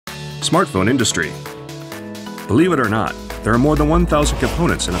Smartphone industry. Believe it or not, there are more than 1,000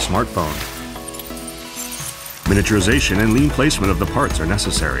 components in a smartphone. Miniaturization and lean placement of the parts are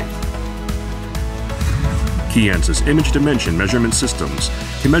necessary. KEYENCE's image dimension measurement systems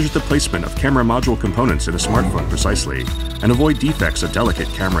can measure the placement of camera module components in a smartphone precisely and avoid defects of delicate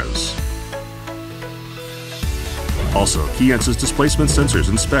cameras. Also, KEYENCE's displacement sensors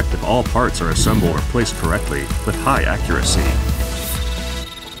inspect if all parts are assembled or placed correctly with high accuracy.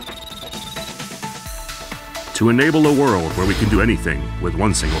 To enable a world where we can do anything with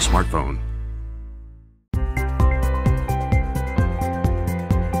one single smartphone.